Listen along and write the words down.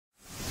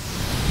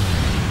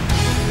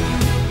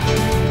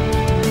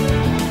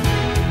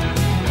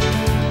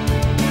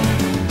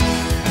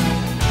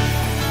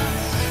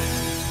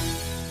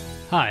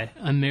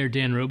I'm Mayor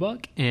Dan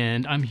Robuck,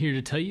 and I'm here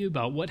to tell you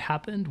about what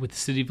happened with the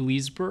city of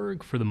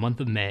Leesburg for the month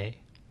of May.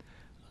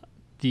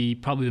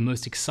 Probably the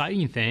most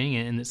exciting thing,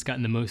 and it's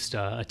gotten the most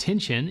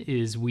attention,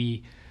 is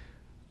we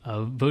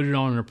voted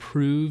on and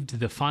approved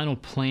the final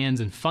plans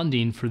and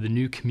funding for the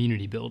new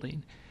community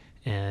building.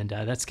 And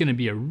that's going to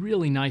be a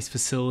really nice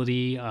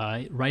facility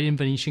right in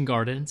Venetian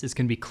Gardens. It's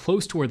going to be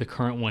close to where the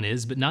current one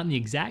is, but not in the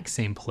exact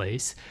same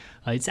place.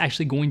 It's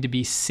actually going to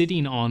be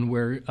sitting on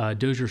where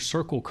Dozier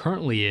Circle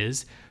currently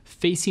is,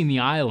 facing the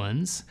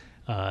islands.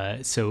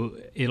 So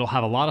it'll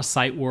have a lot of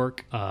site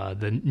work.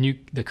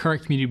 The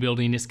current community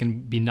building is going to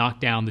be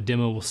knocked down. The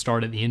demo will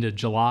start at the end of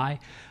July,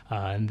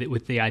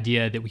 with the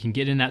idea that we can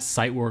get in that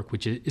site work,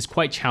 which is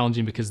quite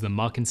challenging because of the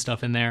muck and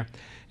stuff in there,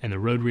 and the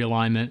road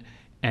realignment,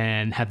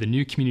 and have the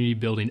new community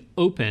building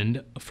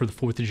opened for the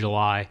 4th of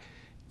July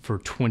for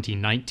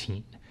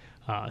 2019.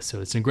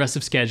 So it's an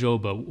aggressive schedule,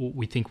 but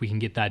we think we can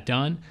get that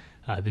done.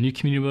 The new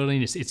community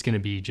building, it's going to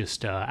be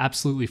just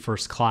absolutely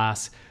first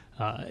class.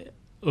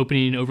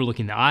 Opening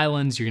overlooking the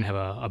islands, you're going to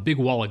have a big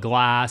wall of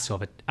glass. You'll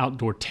have an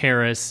outdoor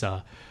terrace,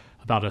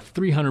 about a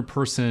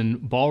 300-person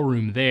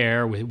ballroom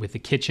there with a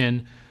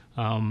kitchen.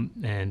 So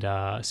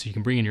you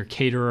can bring in your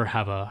caterer,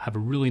 have a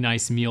really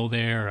nice meal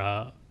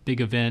there,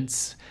 big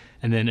events.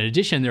 And then in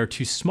addition, there are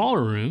 2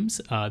 smaller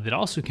rooms that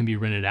also can be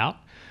rented out.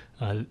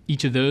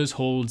 Each of those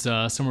holds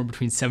somewhere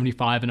between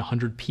 75 and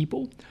 100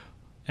 people.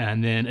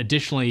 And then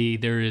additionally,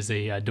 there is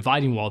a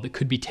dividing wall that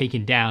could be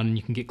taken down, and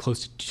you can get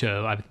close to,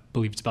 I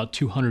believe it's about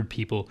 200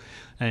 people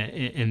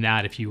in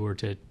that if you were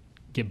to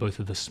get both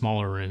of the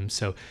smaller rooms.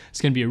 So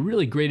it's going to be a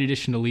really great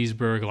addition to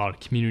Leesburg. A lot of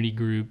community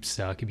groups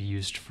could be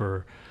used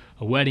for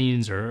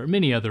weddings or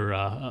many other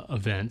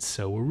events.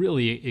 So we're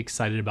really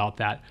excited about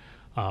that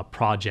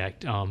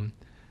project.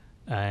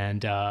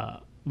 And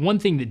one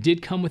thing that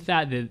did come with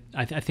that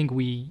I think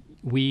we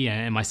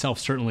and myself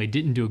certainly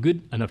didn't do a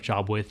good enough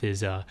job with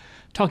is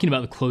talking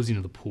about the closing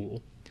of the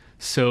pool.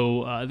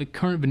 So the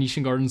current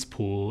Venetian Gardens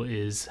pool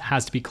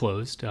has to be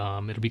closed.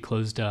 It'll be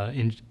closed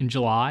in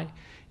July.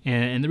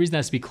 And the reason it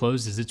has to be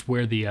closed is it's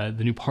where the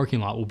new parking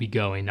lot will be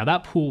going. Now,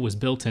 that pool was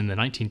built in the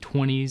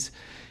 1920s,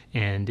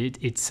 and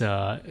it's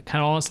kind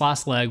of on its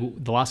last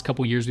leg. The last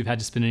couple of years, we've had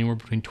to spend anywhere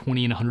between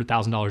 $20,000 and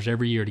 $100,000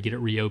 every year to get it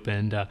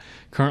reopened.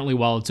 Currently,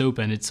 while it's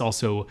open, it's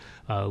also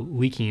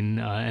leaking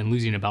and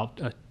losing about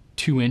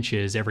 2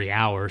 inches every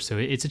hour. So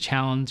it's a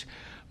challenge,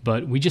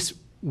 but we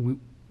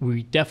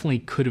definitely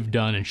could have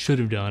done and should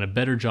have done a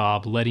better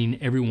job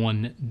letting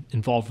everyone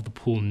involved with the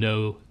pool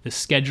know the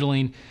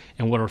scheduling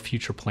and what our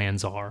future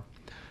plans are.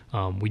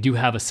 We do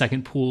have a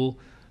second pool,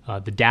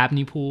 the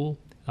Dabney pool,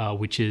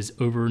 which is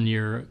over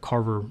near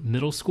Carver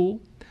Middle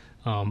School.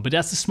 But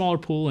that's a smaller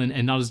pool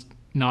and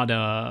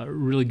not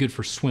really good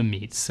for swim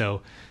meets.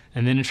 So,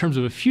 and then in terms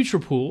of a future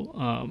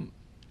pool,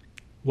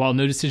 while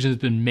no decision has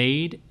been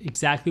made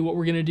exactly what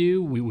we're going to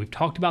do, we've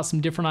talked about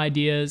some different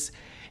ideas,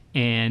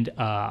 and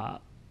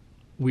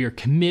we are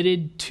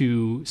committed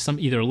to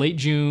either late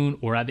June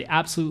or at the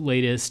absolute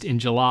latest in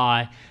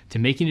July to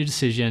making a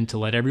decision to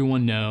let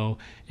everyone know.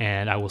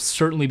 And I will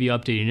certainly be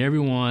updating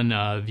everyone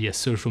via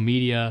social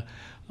media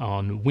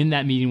on when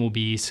that meeting will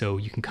be, so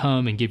you can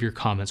come and give your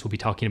comments. We'll be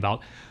talking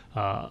about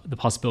the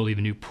possibility of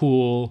a new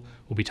pool.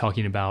 We'll be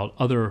talking about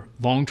other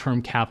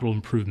long-term capital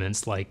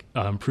improvements, like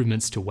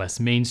improvements to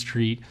West Main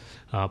Street,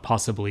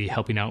 possibly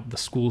helping out the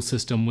school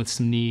system with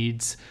some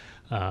needs,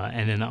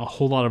 and then a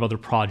whole lot of other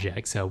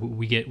projects.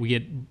 We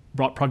get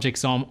brought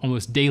projects on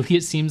almost daily,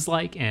 it seems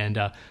like, and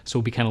so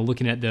we'll be kind of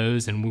looking at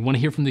those, and we want to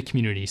hear from the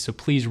community. So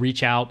please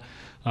reach out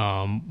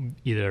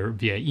either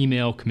via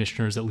email,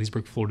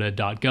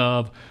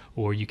 commissioners@leesburgflorida.gov,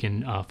 or you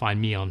can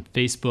find me on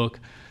Facebook,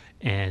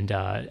 and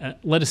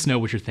let us know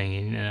what you're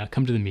thinking, and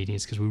come to the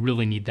meetings because we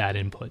really need that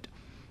input.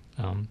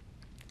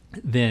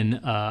 Then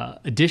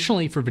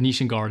additionally for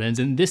Venetian Gardens,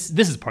 and this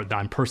is the part that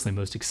I'm personally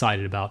most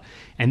excited about,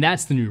 and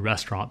that's the new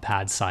restaurant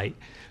pad site.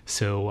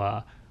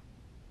 So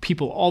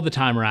people all the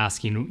time are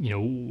asking,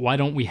 why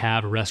don't we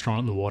have a restaurant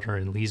on the water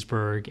in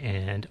Leesburg?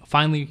 And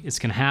finally, it's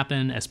going to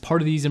happen. As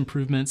part of these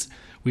improvements,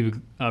 we've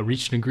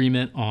reached an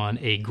agreement on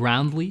a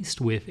ground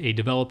lease with a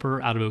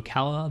developer out of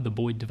Ocala, the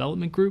Boyd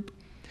Development Group.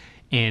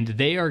 And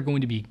they are going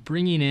to be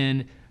bringing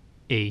in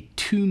a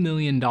 $2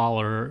 million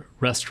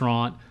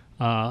restaurant,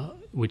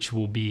 which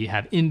will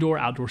have indoor,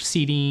 outdoor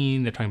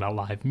seating. They're talking about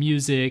live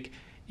music.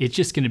 It's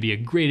just going to be a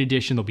great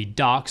addition. There'll be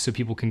docks so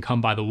people can come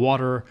by the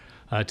water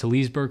to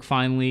Leesburg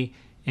finally.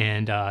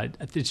 And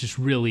it's just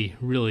really,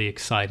 really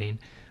exciting.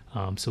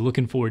 So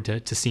looking forward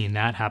to seeing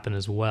that happen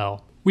as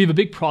well. We have a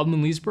big problem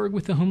in Leesburg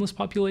with the homeless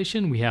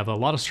population. We have a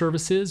lot of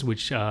services,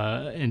 which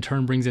in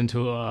turn brings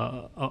into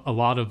a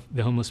lot of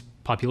the homeless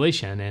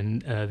population.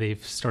 And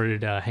they've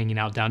started hanging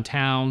out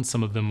downtown.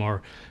 Some of them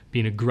are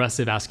being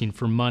aggressive, asking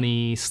for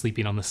money,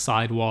 sleeping on the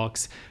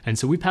sidewalks. And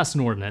so we passed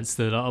an ordinance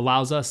that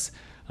allows us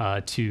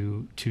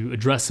to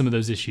address some of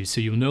those issues.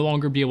 So you'll no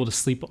longer be able to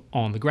sleep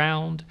on the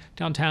ground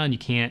downtown. You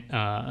can't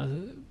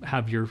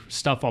have your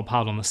stuff all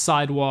piled on the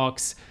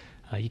sidewalks.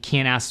 You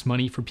can't ask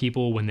money for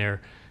people when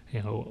they're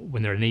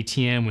when they're at an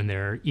ATM, when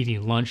they're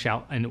eating lunch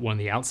out in one of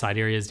the outside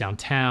areas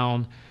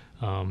downtown.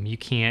 You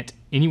can't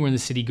anywhere in the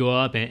city go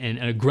up and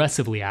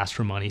aggressively ask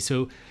for money.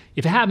 So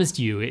if it happens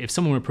to you, if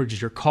someone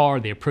approaches your car,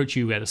 they approach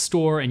you at a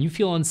store and you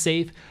feel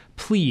unsafe,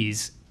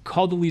 please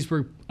call the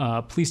Leesburg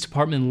Police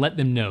Department and let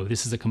them know.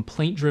 This is a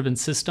complaint-driven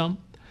system.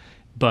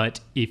 But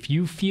if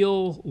you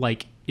feel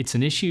like it's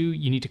an issue,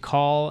 you need to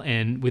call.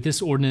 And with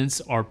this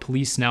ordinance, our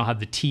police now have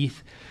the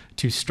teeth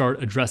to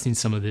start addressing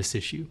some of this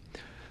issue.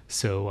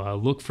 So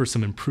look for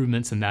some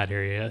improvements in that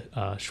area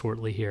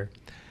shortly here.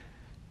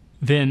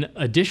 Then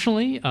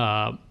additionally,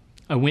 I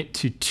went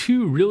to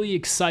 2 really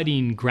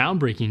exciting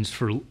groundbreakings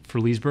for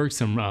Leesburg,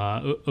 some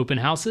open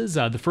houses.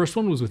 The first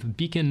one was with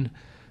Beacon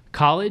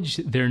College,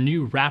 their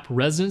new wrap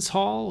residence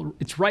hall.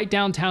 It's right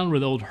downtown where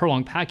the old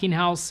Hurlong Packing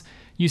House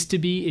used to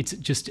be. It's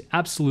just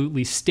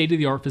absolutely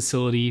state-of-the-art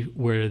facility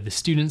where the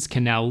students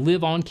can now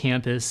live on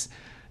campus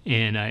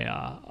in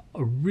a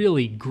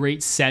really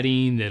great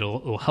setting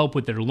that'll help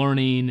with their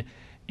learning,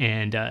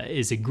 and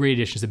is a great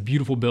addition. It's a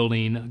beautiful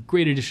building, a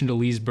great addition to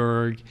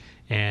Leesburg,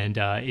 and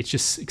it's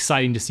just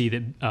exciting to see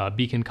that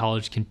Beacon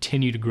College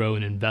continue to grow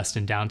and invest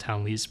in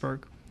downtown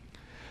Leesburg.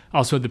 I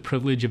also had the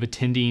privilege of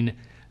attending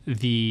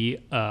the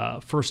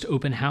first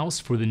open house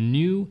for the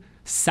new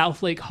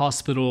South Lake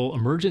Hospital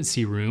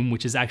emergency room,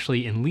 which is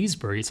actually in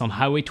Leesburg. It's on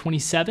Highway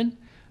 27,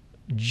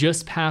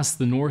 just past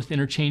the north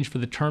interchange for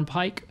the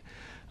Turnpike.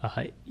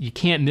 You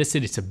can't miss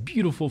it. It's a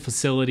beautiful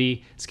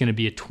facility. It's going to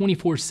be a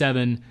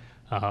 24/7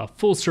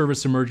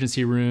 full-service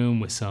emergency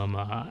room with some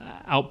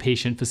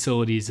outpatient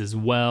facilities as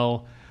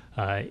well.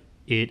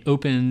 It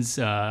opens,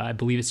 I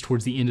believe it's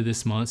towards the end of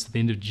this month, so the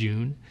end of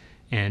June,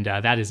 and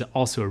that is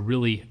also a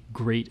really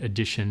great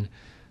addition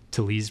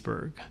to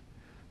Leesburg.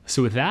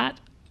 So with that,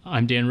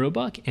 I'm Dan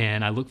Robuck,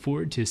 and I look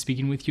forward to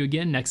speaking with you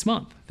again next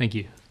month. Thank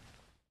you.